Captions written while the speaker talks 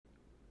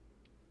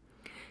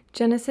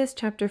Genesis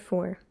chapter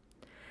 4.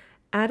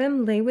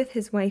 Adam lay with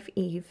his wife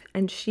Eve,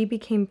 and she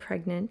became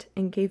pregnant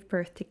and gave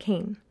birth to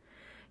Cain.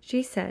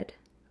 She said,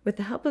 "With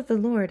the help of the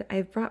Lord I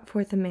have brought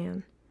forth a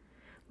man."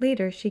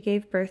 Later she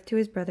gave birth to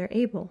his brother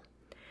Abel.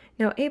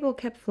 Now Abel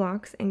kept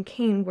flocks, and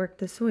Cain worked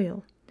the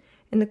soil.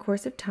 In the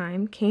course of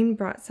time, Cain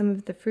brought some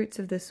of the fruits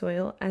of the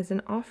soil as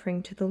an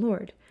offering to the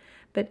Lord,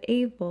 but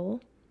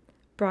Abel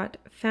brought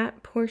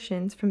fat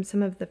portions from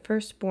some of the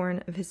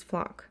firstborn of his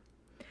flock.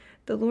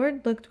 The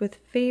Lord looked with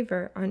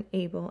favor on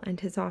Abel and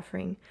his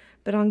offering,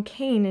 but on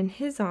Cain and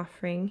his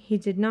offering he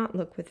did not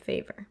look with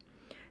favor.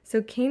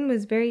 So Cain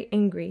was very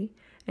angry,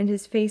 and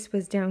his face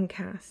was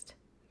downcast.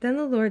 Then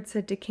the Lord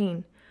said to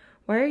Cain,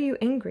 "Why are you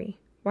angry?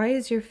 Why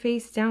is your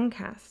face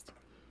downcast?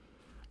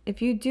 If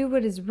you do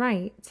what is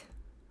right,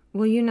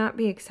 will you not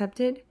be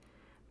accepted?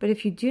 But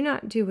if you do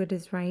not do what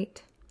is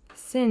right,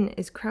 sin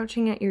is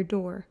crouching at your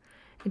door.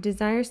 It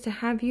desires to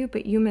have you,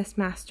 but you must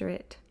master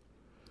it."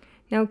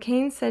 Now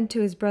Cain said to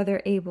his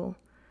brother Abel,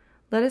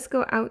 "Let us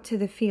go out to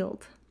the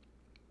field."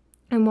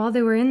 And while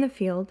they were in the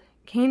field,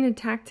 Cain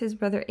attacked his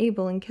brother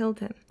Abel and killed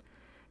him.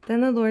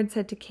 Then the Lord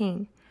said to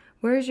Cain,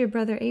 "Where is your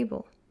brother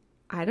Abel?"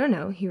 "I don't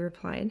know," he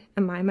replied.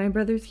 "Am I my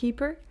brother's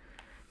keeper?"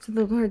 So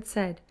the Lord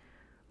said,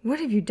 "What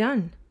have you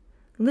done?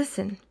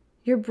 Listen,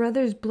 your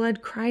brother's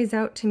blood cries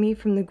out to me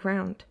from the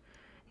ground.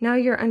 Now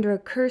you're under a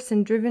curse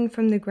and driven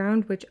from the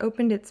ground which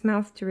opened its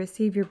mouth to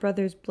receive your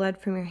brother's blood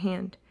from your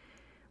hand.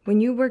 When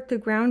you work the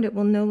ground, it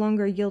will no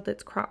longer yield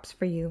its crops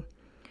for you.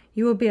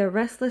 You will be a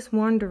restless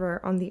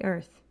wanderer on the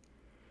earth."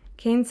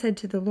 Cain said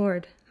to the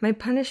Lord, "My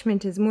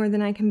punishment is more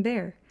than I can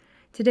bear.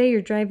 Today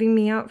you're driving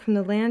me out from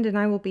the land, and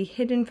I will be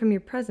hidden from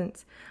your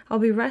presence. I'll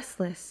be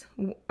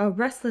a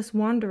restless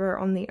wanderer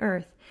on the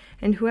earth,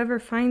 and whoever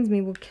finds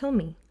me will kill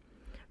me."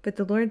 But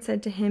the Lord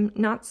said to him,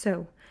 "Not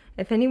so.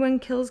 If anyone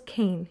kills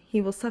Cain, he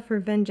will suffer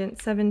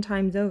vengeance 7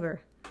 times over."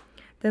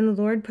 Then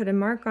the Lord put a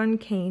mark on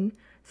Cain,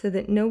 so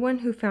that no one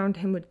who found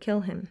him would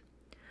kill him.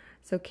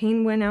 So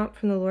Cain went out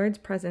from the Lord's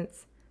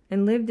presence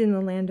and lived in the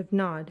land of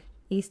Nod,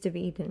 east of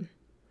Eden.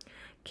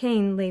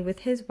 Cain lay with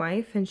his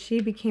wife, and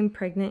she became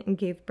pregnant and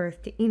gave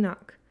birth to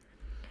Enoch.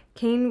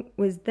 Cain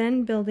was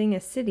then building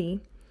a city,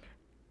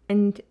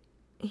 and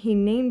he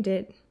named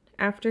it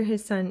after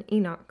his son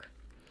Enoch.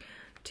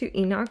 To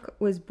Enoch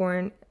was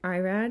born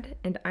Irad,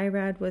 and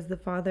Irad was the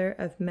father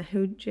of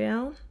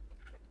Mehujael,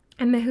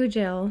 and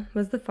Mehujael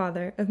was the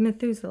father of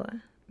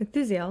Methuselah.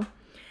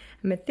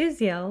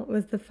 Methuselah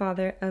was the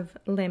father of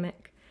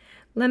Lamech.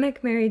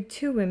 Lamech married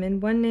 2 women,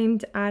 one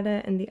named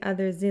Ada and the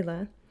other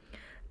Zillah.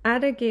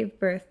 Ada gave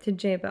birth to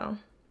Jabal.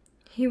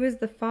 He was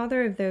the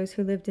father of those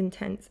who lived in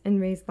tents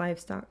and raised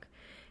livestock.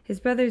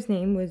 His brother's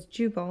name was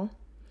Jubal.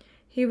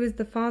 He was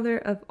the father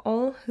of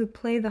all who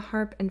play the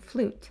harp and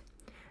flute.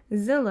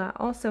 Zillah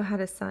also had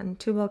a son,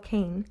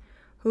 Tubal-Cain,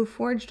 who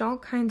forged all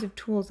kinds of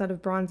tools out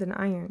of bronze and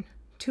iron.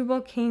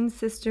 Tubal-Cain's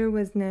sister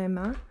was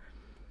Naamah.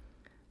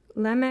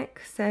 Lamech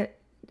said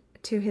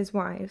to his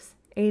wives,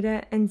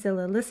 Ada and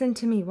Zillah, "Listen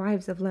to me,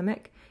 wives of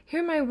Lamech.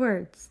 Hear my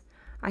words.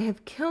 I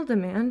have killed a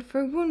man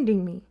for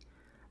wounding me,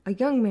 a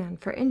young man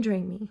for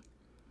injuring me.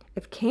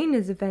 If Cain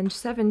is avenged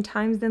 7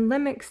 times, then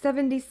Lamech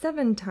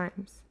 77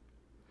 times."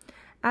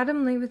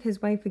 Adam lay with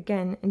his wife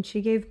again, and she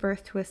gave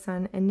birth to a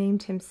son and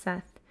named him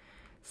Seth,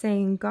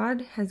 saying,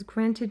 "God has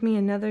granted me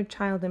another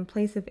child in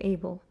place of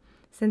Abel,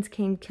 since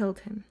Cain killed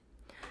him."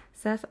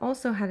 Seth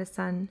also had a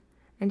son,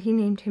 and he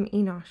named him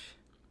Enosh.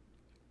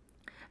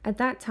 At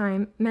that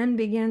time, men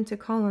began to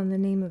call on the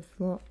name of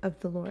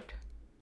the Lord.